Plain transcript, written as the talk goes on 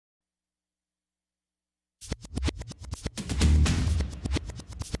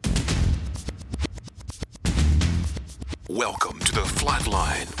Welcome to The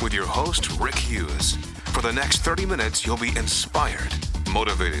Flatline with your host, Rick Hughes. For the next 30 minutes, you'll be inspired,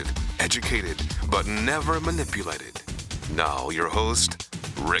 motivated, educated, but never manipulated. Now, your host,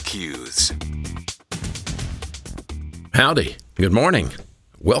 Rick Hughes. Howdy. Good morning.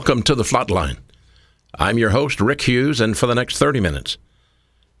 Welcome to The Flatline. I'm your host, Rick Hughes, and for the next 30 minutes,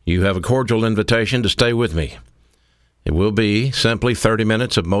 you have a cordial invitation to stay with me. It will be simply 30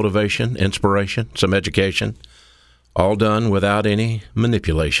 minutes of motivation, inspiration, some education, all done without any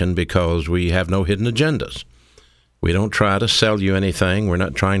manipulation because we have no hidden agendas. We don't try to sell you anything. We're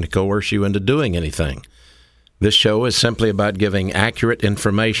not trying to coerce you into doing anything. This show is simply about giving accurate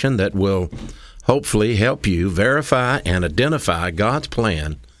information that will hopefully help you verify and identify God's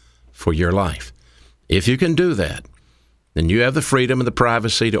plan for your life. If you can do that, then you have the freedom and the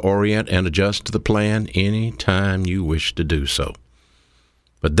privacy to orient and adjust to the plan anytime you wish to do so.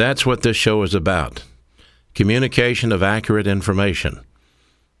 But that's what this show is about. Communication of accurate information,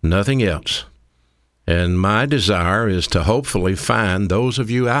 nothing else. And my desire is to hopefully find those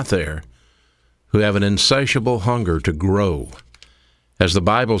of you out there who have an insatiable hunger to grow. As the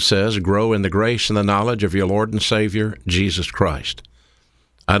Bible says, grow in the grace and the knowledge of your Lord and Savior, Jesus Christ.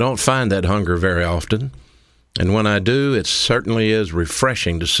 I don't find that hunger very often, and when I do, it certainly is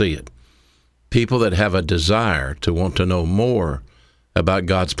refreshing to see it. People that have a desire to want to know more about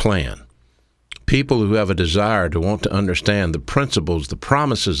God's plan. People who have a desire to want to understand the principles, the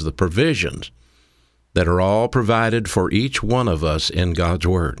promises, the provisions that are all provided for each one of us in God's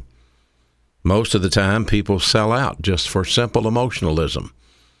Word. Most of the time, people sell out just for simple emotionalism.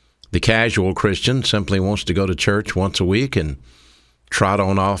 The casual Christian simply wants to go to church once a week and trot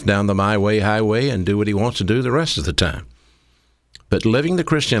on off down the my way highway and do what he wants to do the rest of the time. But living the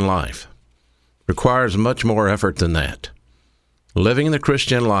Christian life requires much more effort than that. Living the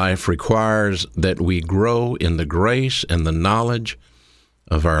Christian life requires that we grow in the grace and the knowledge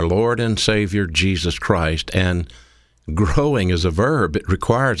of our Lord and Savior, Jesus Christ. And growing is a verb. It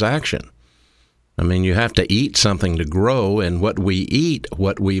requires action. I mean, you have to eat something to grow, and what we eat,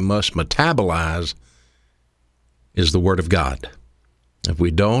 what we must metabolize, is the Word of God. If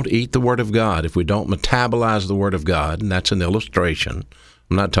we don't eat the Word of God, if we don't metabolize the Word of God, and that's an illustration,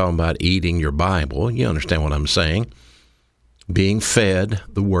 I'm not talking about eating your Bible, you understand what I'm saying, being fed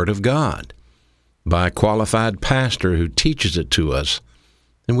the Word of God by a qualified pastor who teaches it to us,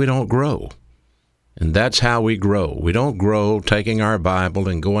 then we don't grow. And that's how we grow. We don't grow taking our Bible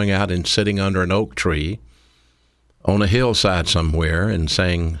and going out and sitting under an oak tree on a hillside somewhere and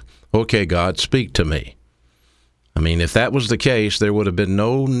saying, okay, God, speak to me. I mean, if that was the case, there would have been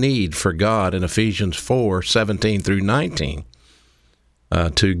no need for God in Ephesians 4:17 through 19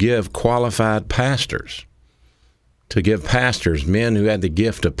 to give qualified pastors, to give pastors, men who had the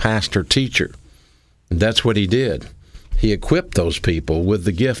gift of pastor-teacher. And that's what he did. He equipped those people with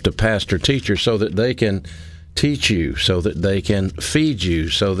the gift of pastor-teacher so that they can teach you, so that they can feed you,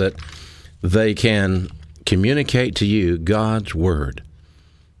 so that they can communicate to you God's Word.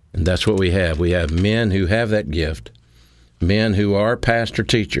 And that's what we have. We have men who have that gift, men who are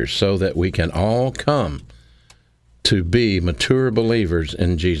pastor-teachers, so that we can all come to be mature believers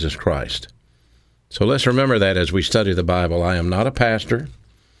in Jesus Christ. So let's remember that as we study the Bible. I am not a pastor,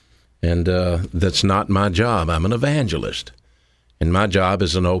 and that's not my job. I'm an evangelist, and my job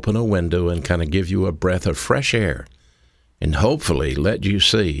is to open a window and kind of give you a breath of fresh air and hopefully let you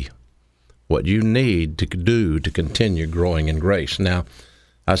see what you need to do to continue growing in grace. Now,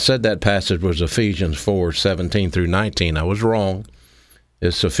 I said that passage was Ephesians 4:17 through 19. I was wrong.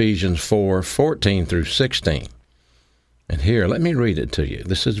 It's Ephesians 4:14 through 16. And here, let me read it to you.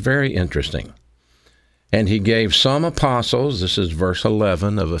 This is very interesting. And he gave some apostles, this is verse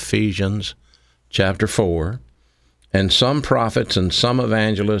 11 of Ephesians chapter 4, and some prophets and some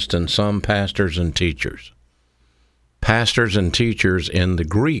evangelists and some pastors and teachers. Pastors and teachers in the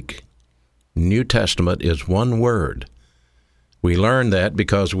Greek New Testament is one word. We learn that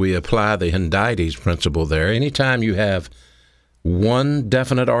because we apply the Hendites principle there. Anytime you have one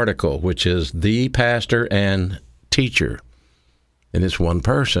definite article, which is the pastor and teacher, and it's one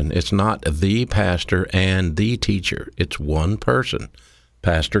person. It's not the pastor and the teacher. It's one person,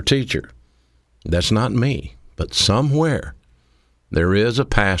 pastor-teacher. That's not me, but somewhere there is a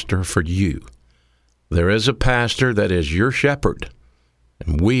pastor for you. There is a pastor that is your shepherd.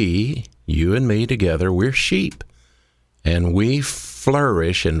 And we, you and me together, we're sheep. And we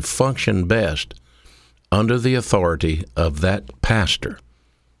flourish and function best under the authority of that pastor.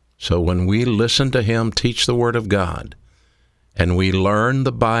 So when we listen to him teach the Word of God, and we learn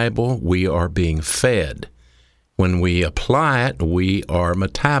the Bible, we are being fed. When we apply it, we are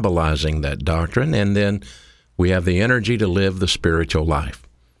metabolizing that doctrine, and then We have the energy to live the spiritual life.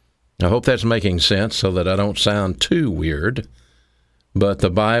 I hope that's making sense so that I don't sound too weird. But the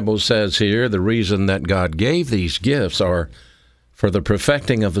Bible says here the reason that God gave these gifts are for the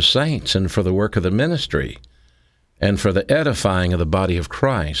perfecting of the saints and for the work of the ministry and for the edifying of the body of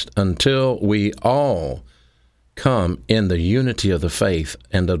Christ until we all come in the unity of the faith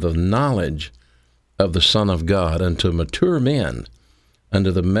and of the knowledge of the Son of God unto mature men, unto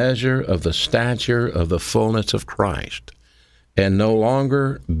the measure of the stature of the fullness of Christ, and no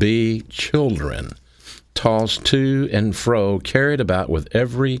longer be children, tossed to and fro, carried about with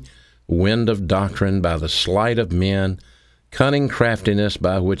every wind of doctrine by the sleight of men, cunning craftiness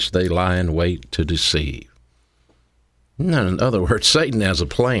by which they lie in wait to deceive. In other words, Satan has a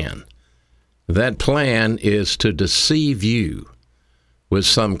plan. That plan is to deceive you with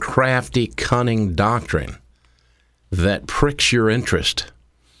some crafty, cunning doctrine that pricks your interest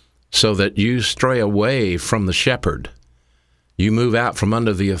so that you stray away from the shepherd. You move out from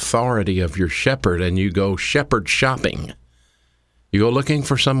under the authority of your shepherd and you go shepherd shopping. You go looking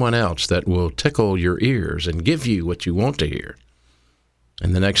for someone else that will tickle your ears and give you what you want to hear.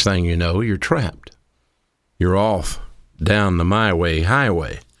 And the next thing you know, you're trapped. You're off down the my way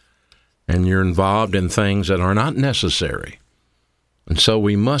highway, and you're involved in things that are not necessary. And so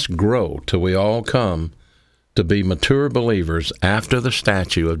we must grow till we all come to be mature believers after the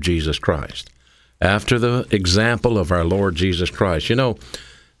statue of Jesus Christ, after the example of our Lord Jesus Christ. You know,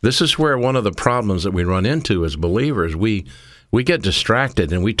 this is where one of the problems that we run into as believers, we get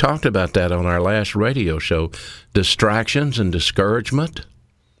distracted, and we talked about that on our last radio show, distractions and discouragement,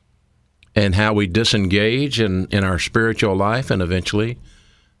 and how we disengage in our spiritual life, and eventually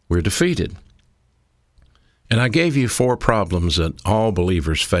we're defeated. And I gave you 4 problems that all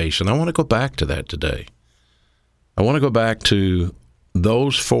believers face, and I want to go back to that today. I want to go back to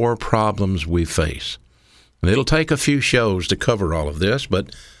those 4 problems we face. And it'll take a few shows to cover all of this,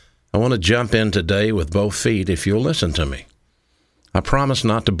 but I want to jump in today with both feet if you'll listen to me. I promise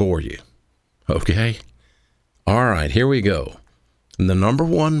not to bore you. Okay? All right, here we go. The number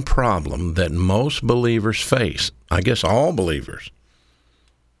 1 problem that most believers face, I guess all believers,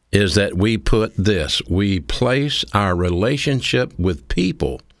 is that we place our relationship with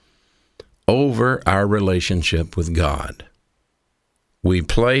people over our relationship with God. We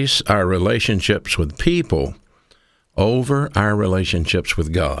place our relationships with people over our relationships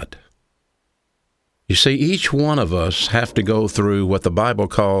with God. You see, each one of us have to go through what the Bible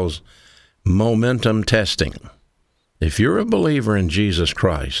calls momentum testing. If you're a believer in Jesus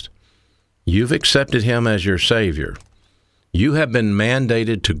Christ, you've accepted Him as your Savior. You have been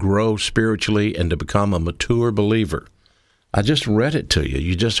mandated to grow spiritually and to become a mature believer. I just read it to you.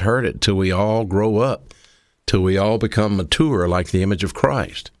 You just heard it, till we all grow up, till we all become mature like the image of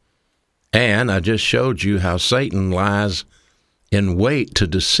Christ. And I just showed you how Satan lies in wait to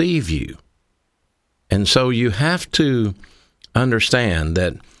deceive you. And so you have to understand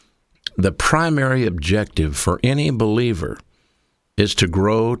that the primary objective for any believer is to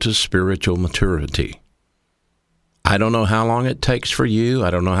grow to spiritual maturity. I don't know how long it takes for you.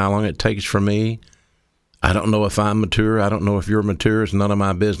 I don't know how long it takes for me. I don't know if I'm mature. I don't know if you're mature. It's none of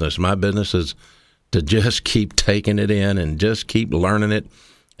my business. My business is to just keep taking it in and just keep learning it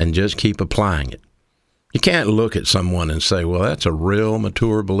and just keep applying it. You can't look at someone and say, well, that's a real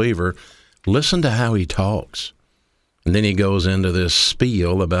mature believer. Listen to how he talks. And then he goes into this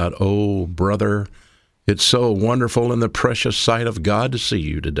spiel about, oh, brother, it's so wonderful in the precious sight of God to see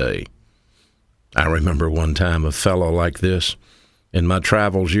you today. I remember one time a fellow like this in my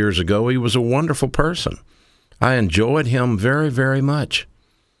travels years ago. He was a wonderful person. I enjoyed him very, very much.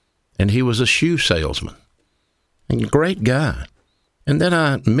 And he was a shoe salesman. And a great guy. And then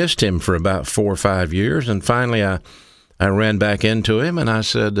I missed him for about 4 or 5 years. And finally I ran back into him and I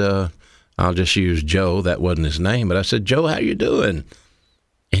said, I'll just use Joe. That wasn't his name. But I said, Joe, how you doing?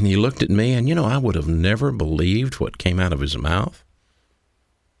 And he looked at me and, I would have never believed what came out of his mouth.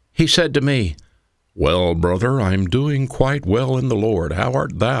 He said to me, well, brother, I'm doing quite well in the Lord. How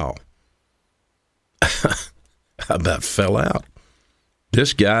art thou? I about fell out.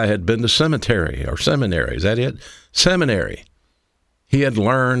 This guy had been to seminary. Is that it? Seminary. He had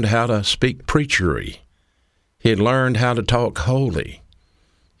learned how to speak preachery. He had learned how to talk holy.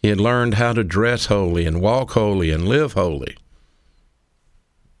 He had learned how to dress holy and walk holy and live holy.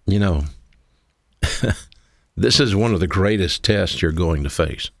 This is one of the greatest tests you're going to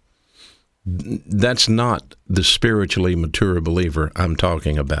face. That's not the spiritually mature believer I'm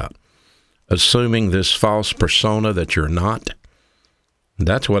talking about. Assuming this false persona that you're not.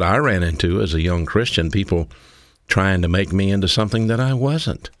 That's what I ran into as a young Christian, people trying to make me into something that I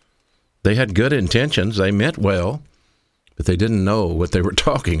wasn't. They had good intentions. They meant well, but they didn't know what they were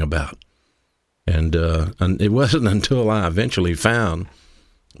talking about. And it wasn't until I eventually found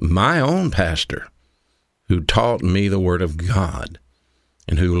my own pastor who taught me the Word of God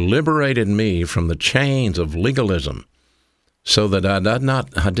and who liberated me from the chains of legalism so that I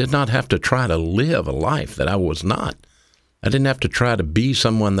did not have to try to live a life that I was not. I didn't have to try to be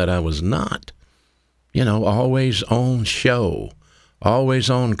someone that I was not. Always on show, always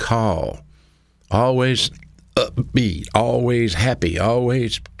on call, always upbeat, always happy,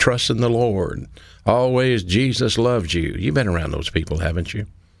 always trusting the Lord, always Jesus loves you. You've been around those people, haven't you?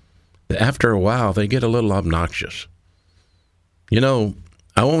 After a while, they get a little obnoxious.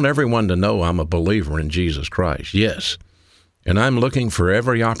 I want everyone to know I'm a believer in Jesus Christ, yes. And I'm looking for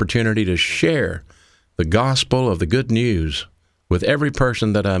every opportunity to share the gospel of the good news with every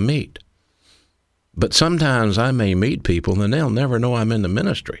person that I meet. But sometimes I may meet people and they'll never know I'm in the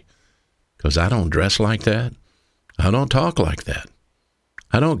ministry because I don't dress like that. I don't talk like that.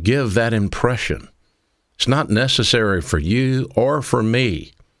 I don't give that impression. It's not necessary for you or for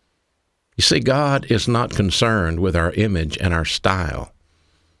me. You see, God is not concerned with our image and our style.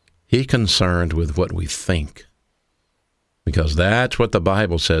 He's concerned with what we think. Because that's what the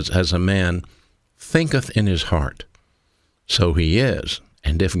Bible says, as a man thinketh in his heart, so he is.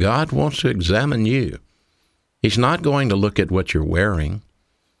 And if God wants to examine you, he's not going to look at what you're wearing.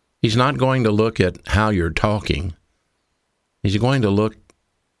 He's not going to look at how you're talking. He's going to look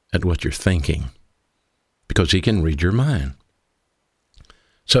at what you're thinking, because he can read your mind.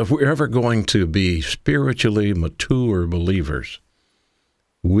 So if we're ever going to be spiritually mature believers,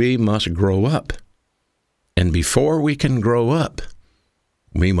 we must grow up. And before we can grow up,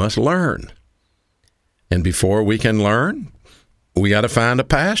 we must learn. And before we can learn, we got to find a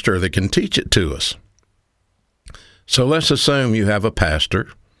pastor that can teach it to us. So let's assume you have a pastor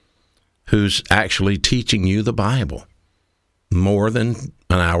who's actually teaching you the Bible more than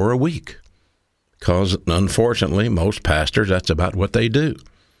an hour a week. Because unfortunately, most pastors, that's about what they do.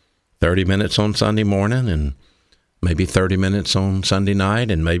 30 minutes on Sunday morning, and maybe 30 minutes on Sunday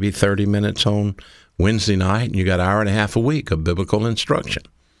night, and maybe 30 minutes on Wednesday night, and you got an hour and a half a week of biblical instruction.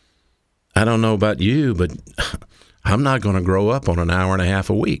 I don't know about you, but I'm not going to grow up on an hour and a half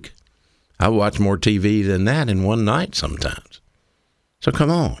a week. I watch more TV than that in one night sometimes. So come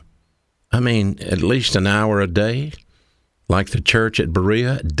on. I mean, at least an hour a day, like the church at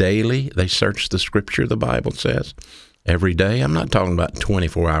Berea, daily, they search the Scripture, the Bible says, every day. I'm not talking about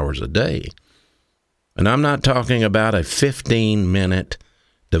 24 hours a day. And I'm not talking about a 15-minute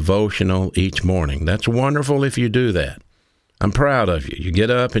devotional each morning. That's wonderful if you do that. I'm proud of you. You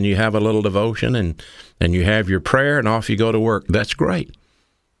get up and you have a little devotion and you have your prayer and off you go to work. That's great.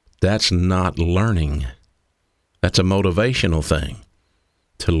 That's not learning. That's a motivational thing.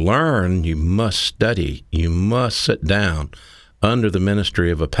 To learn, you must study. You must sit down under the ministry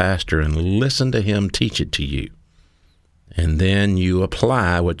of a pastor and listen to him teach it to you. And then you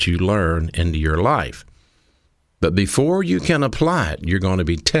apply what you learn into your life. But before you can apply it, you're going to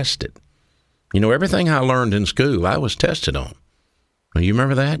be tested. Everything I learned in school, I was tested on. You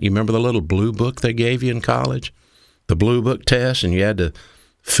remember that? You remember the little blue book they gave you in college? The blue book test, and you had to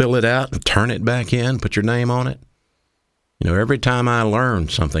fill it out and turn it back in, put your name on it. Every time I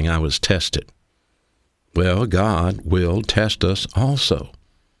learned something, I was tested. Well, God will test us also.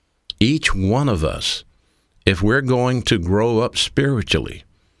 Each one of us, if we're going to grow up spiritually,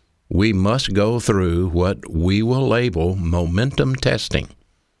 we must go through what we will label momentum testing.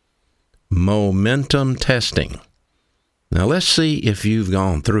 Momentum testing. Now let's see if you've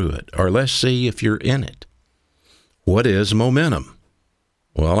gone through it, or let's see if you're in it. What is momentum?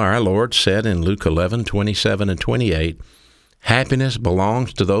 Well, our Lord said in Luke 11:27 and 28, happiness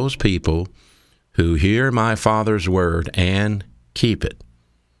belongs to those people who hear my Father's word and keep it.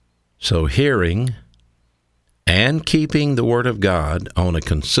 So hearing and keeping the Word of God on a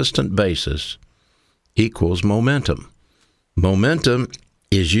consistent basis equals momentum. Momentum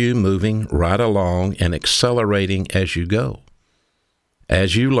is you moving right along and accelerating as you go.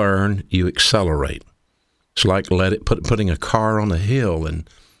 As you learn, you accelerate. It's like putting a car on a hill and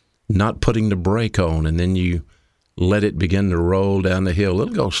not putting the brake on, and then you let it begin to roll down the hill.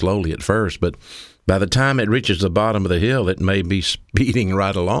 It'll go slowly at first, but by the time it reaches the bottom of the hill, it may be speeding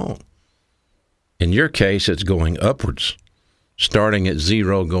right along. In your case, it's going upwards, starting at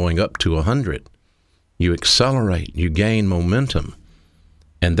 0, going up to 100. You accelerate, you gain momentum,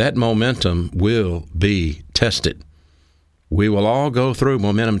 and that momentum will be tested. We will all go through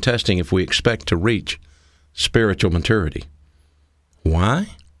momentum testing if we expect to reach spiritual maturity.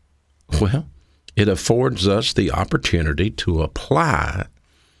 Why? Well, it affords us the opportunity to apply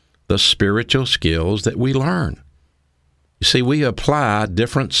the spiritual skills that we learn. You see, we apply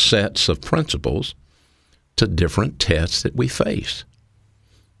different sets of principles to different tests that we face.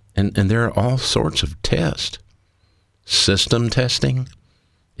 And there are all sorts of tests. System testing.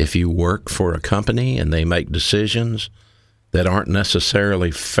 If you work for a company and they make decisions that aren't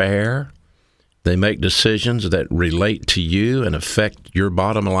necessarily fair, they make decisions that relate to you and affect your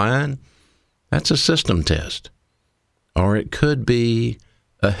bottom line, that's a system test. Or it could be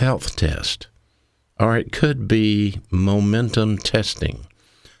a health test. Or it could be momentum testing.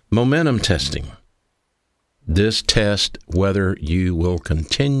 Momentum testing. This tests whether you will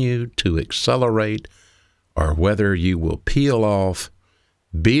continue to accelerate or whether you will peel off,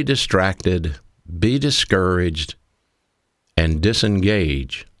 be distracted, be discouraged, and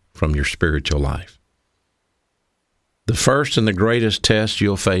disengage from your spiritual life. The first and the greatest test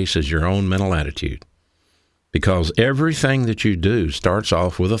you'll face is your own mental attitude, because everything that you do starts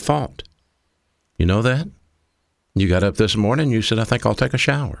off with a thought. You know that? You got up this morning, you said, I think I'll take a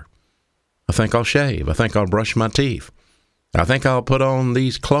shower. I think I'll shave. I think I'll brush my teeth. I think I'll put on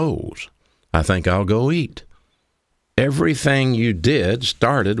these clothes. I think I'll go eat. Everything you did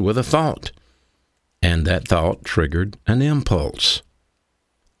started with a thought, and that thought triggered an impulse.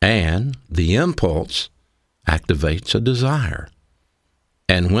 And the impulse activates a desire.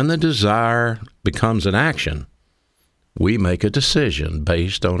 And when the desire becomes an action, we make a decision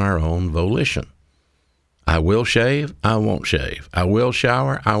based on our own volition. I will shave, I won't shave. I will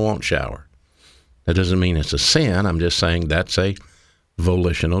shower, I won't shower. That doesn't mean it's a sin. I'm just saying that's a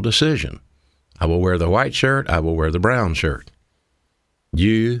volitional decision. I will wear the white shirt, I will wear the brown shirt.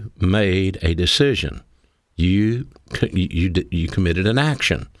 You made a decision. You committed an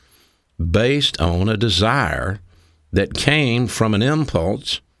action based on a desire that came from an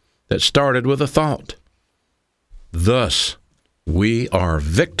impulse that started with a thought. Thus, we are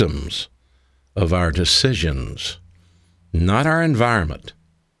victims of our decisions, not our environment.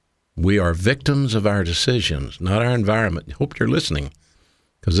 We are victims of our decisions, not our environment. I hope you're listening,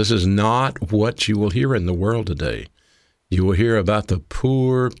 because this is not what you will hear in the world today. You will hear about the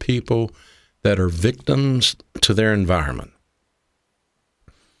poor people that are victims to their environment.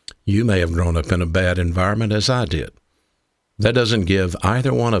 You may have grown up in a bad environment, as I did. That doesn't give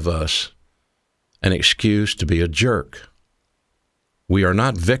either one of us an excuse to be a jerk. We are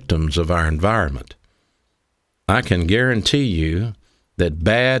not victims of our environment. I can guarantee you that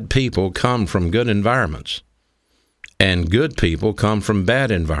bad people come from good environments, and good people come from bad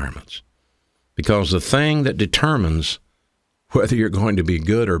environments, because the thing that determines whether you're going to be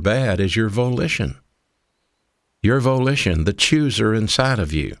good or bad is your volition. Your volition, the chooser inside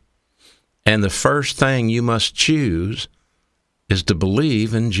of you. And the first thing you must choose is to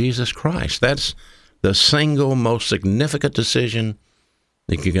believe in Jesus Christ. That's the single most significant decision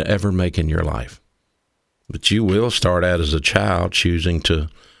that you can ever make in your life. But you will start out as a child choosing to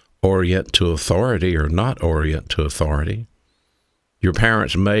orient to authority or not orient to authority. Your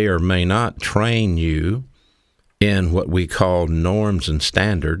parents may or may not train you in what we call norms and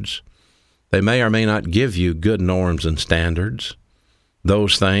standards. They may or may not give you good norms and standards,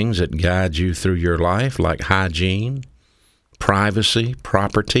 those things that guide you through your life, like hygiene, privacy,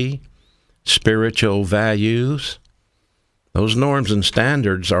 property, spiritual values. Those norms and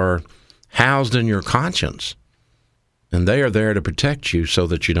standards are housed in your conscience, and they are there to protect you so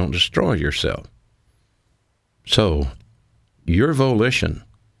that you don't destroy yourself. So, your volition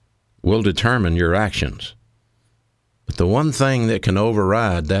will determine your actions. But the one thing that can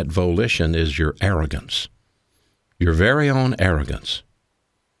override that volition is your arrogance, your very own arrogance.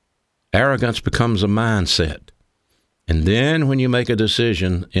 Arrogance becomes a mindset. And then when you make a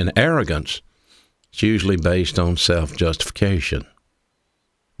decision in arrogance, it's usually based on self-justification.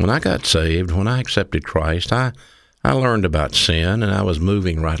 When I got saved, when I accepted Christ, I learned about sin, and I was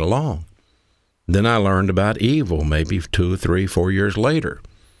moving right along. Then I learned about evil maybe 2, 3, 4 years later.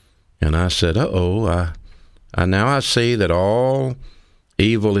 And I said, now I see that all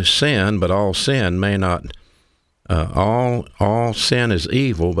evil is sin, but all sin may not, all sin is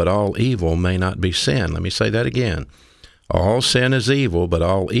evil, but all evil may not be sin. Let me say that again. All sin is evil, but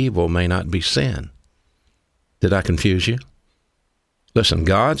all evil may not be sin. Did I confuse you? Listen,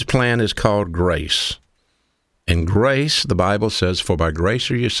 God's plan is called grace. And grace, the Bible says, for by grace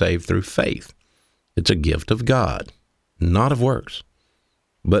are you saved through faith. It's a gift of God, not of works.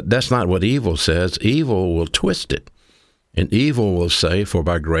 But that's not what evil says. Evil will twist it. And evil will say, for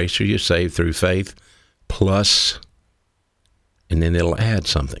by grace are you saved through faith, plus, and then it'll add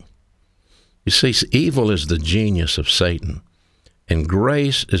something. You see, evil is the genius of Satan, and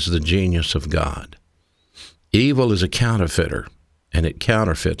grace is the genius of God. Evil is a counterfeiter, and it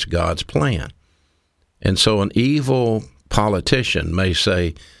counterfeits God's plan. And so an evil politician may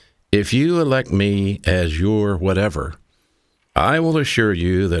say, if you elect me as your whatever, I will assure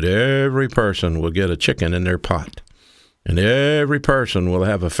you that every person will get a chicken in their pot, and every person will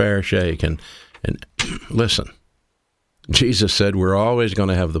have a fair shake. And listen, Jesus said we're always going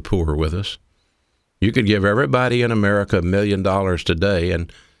to have the poor with us. You could give everybody in America $1 million today,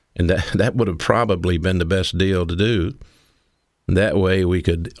 and that would have probably been the best deal to do. That way we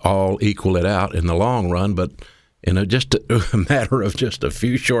could all equal it out in the long run, but in just a matter of just a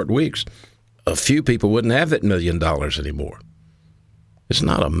few short weeks, a few people wouldn't have that $1 million anymore. It's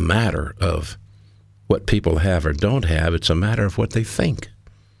not a matter of what people have or don't have. It's a matter of what they think.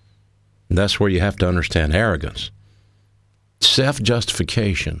 And that's where you have to understand arrogance.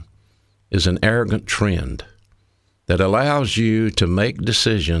 Self-justification is an arrogant trend that allows you to make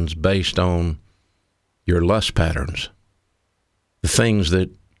decisions based on your lust patterns, the things that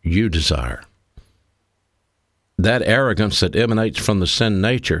you desire. That arrogance that emanates from the sin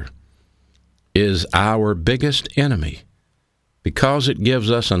nature is our biggest enemy because it gives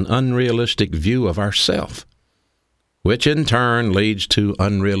us an unrealistic view of ourselves, which in turn leads to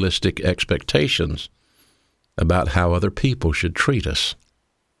unrealistic expectations about how other people should treat us.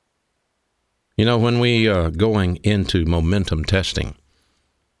 You know, when we are going into momentum testing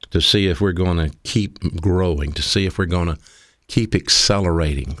to see if we're going to keep growing, to see if we're going to keep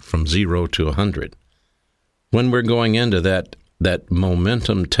accelerating from 0 to 100, when we're going into that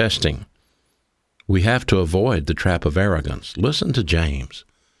momentum testing, we have to avoid the trap of arrogance. Listen to James.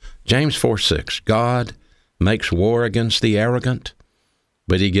 James 4:6, God makes war against the arrogant,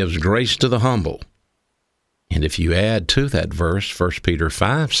 but he gives grace to the humble. And if you add to that verse, 1 Peter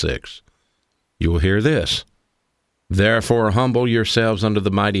 5:6, you will hear this: therefore humble yourselves under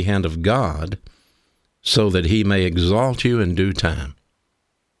the mighty hand of God, so that he may exalt you in due time.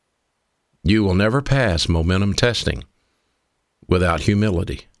 You will never pass momentum testing without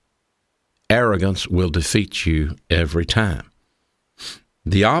humility. Arrogance will defeat you every time.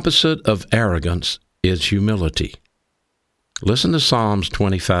 The opposite of arrogance is humility. Listen to Psalms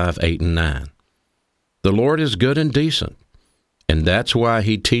 25:8-9. The Lord is good and decent, and that's why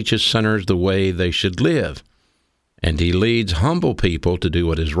he teaches sinners the way they should live. And he leads humble people to do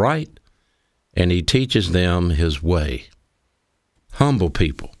what is right, and he teaches them his way. Humble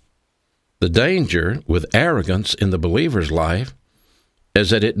people. The danger with arrogance in the believer's life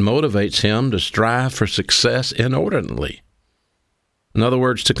is that it motivates him to strive for success inordinately. In other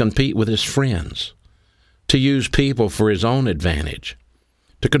words, to compete with his friends, to use people for his own advantage,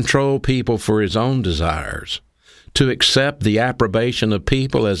 to control people for his own desires, to accept the approbation of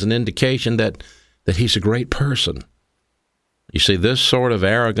people as an indication that he's a great person. You see, this sort of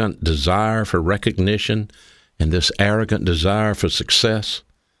arrogant desire for recognition and this arrogant desire for success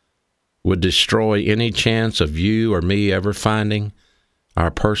would destroy any chance of you or me ever finding our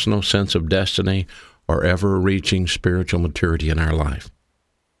personal sense of destiny or ever reaching spiritual maturity in our life.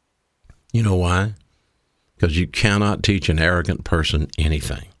 You know why? Because you cannot teach an arrogant person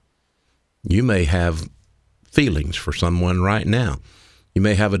anything. You may have feelings for someone right now. You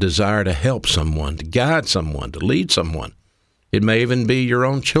may have a desire to help someone, to guide someone, to lead someone. It may even be your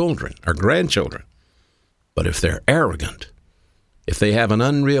own children or grandchildren. But if they're arrogant, if they have an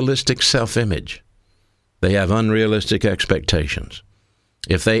unrealistic self-image, they have unrealistic expectations,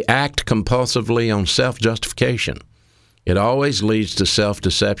 if they act compulsively on self-justification, it always leads to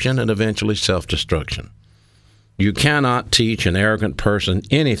self-deception and eventually self-destruction. You cannot teach an arrogant person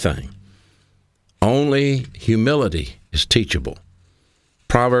anything. Only humility is teachable.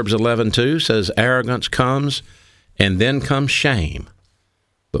 Proverbs 11:2 says, arrogance comes and then comes shame,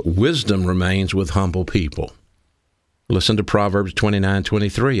 but wisdom remains with humble people. Listen to Proverbs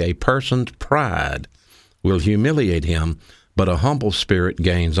 29:23. A person's pride will humiliate him, but a humble spirit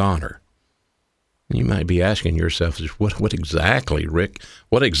gains honor. You might be asking yourself, what exactly, Rick?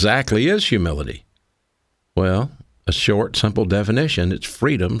 What exactly is humility? Well, a short, simple definition, it's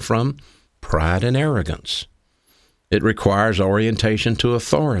freedom from pride and arrogance. It requires orientation to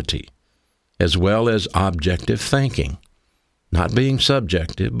authority, as well as objective thinking. Not being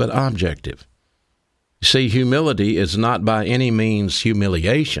subjective, but objective. You see, humility is not by any means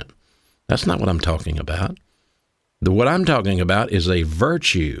humiliation. That's not what I'm talking about. What I'm talking about is a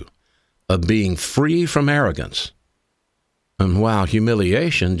virtue of being free from arrogance. And while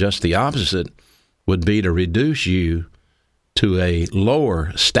humiliation, just the opposite, would be to reduce you to a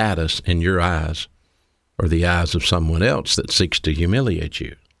lower status in your eyes or the eyes of someone else that seeks to humiliate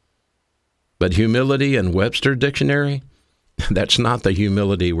you. But humility in Webster Dictionary, that's not the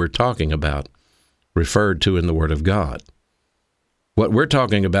humility we're talking about, referred to in the Word of God. What we're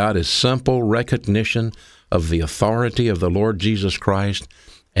talking about is simple recognition of the authority of the Lord Jesus Christ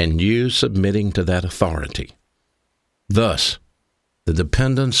and you submitting to that authority. Thus, the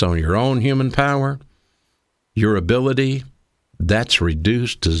dependence on your own human power, your ability, that's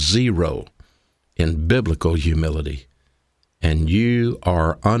reduced to zero in biblical humility. And you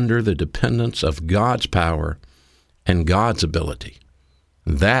are under the dependence of God's power and God's ability.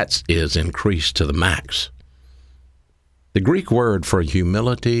 That is increased to the max. The Greek word for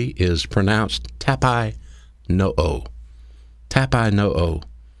humility is pronounced tapai no'o. Tapai no'o.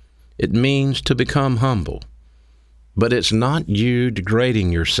 It means to become humble. But it's not you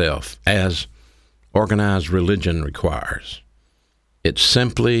degrading yourself as organized religion requires. It's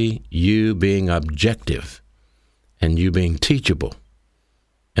simply you being objective and you being teachable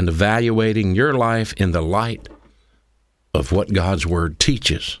and evaluating your life in the light of what God's Word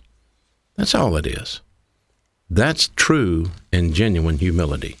teaches. That's all it is. That's true and genuine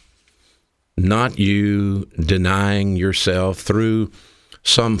humility. Not you denying yourself through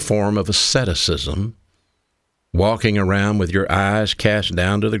some form of asceticism, walking around with your eyes cast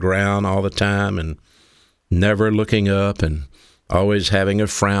down to the ground all the time and never looking up and always having a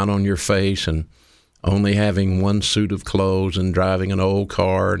frown on your face and only having one suit of clothes and driving an old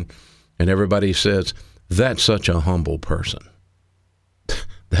car, and everybody says, that's such a humble person.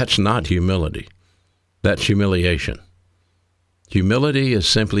 That's not humility. That's humiliation. Humility is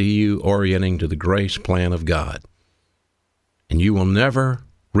simply you orienting to the grace plan of God. And you will never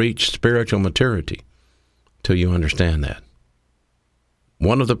reach spiritual maturity till you understand that.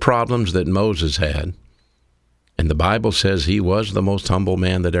 One of the problems that Moses had, and the Bible says he was the most humble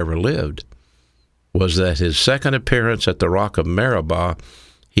man that ever lived, was that his second appearance at the rock of Meribah,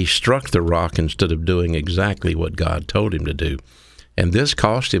 he struck the rock instead of doing exactly what God told him to do. And this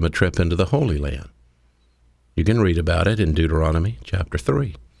cost him a trip into the Holy Land. You can read about it in Deuteronomy chapter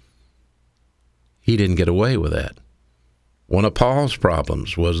 3. He didn't get away with that. One of Paul's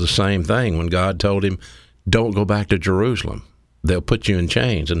problems was the same thing when God told him, don't go back to Jerusalem. They'll put you in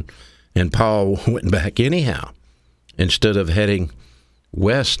chains. And Paul went back anyhow, instead of heading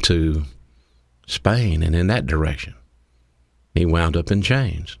west to Spain and in that direction. He wound up in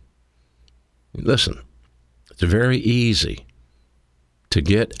chains. Listen, it's very easy to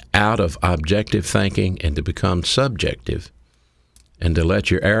get out of objective thinking and to become subjective and to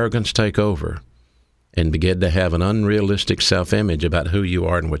let your arrogance take over and begin to have an unrealistic self-image about who you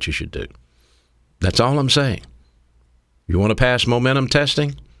are and what you should do. That's all I'm saying. You want to pass momentum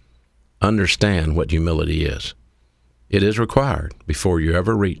testing? Understand what humility is. It is required before you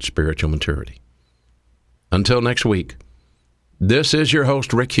ever reach spiritual maturity. Until next week, this is your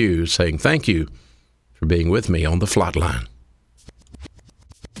host, Rick Hughes, saying thank you for being with me on The Flatline.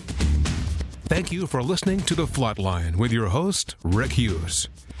 Thank you for listening to The Flatline with your host, Rick Hughes.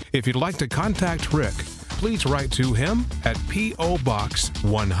 If you'd like to contact Rick, please write to him at P.O. Box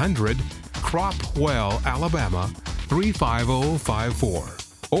 100, Cropwell, Alabama 35054,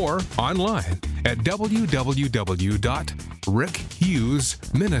 or online at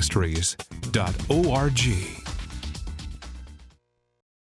www.rickhughesministries.org.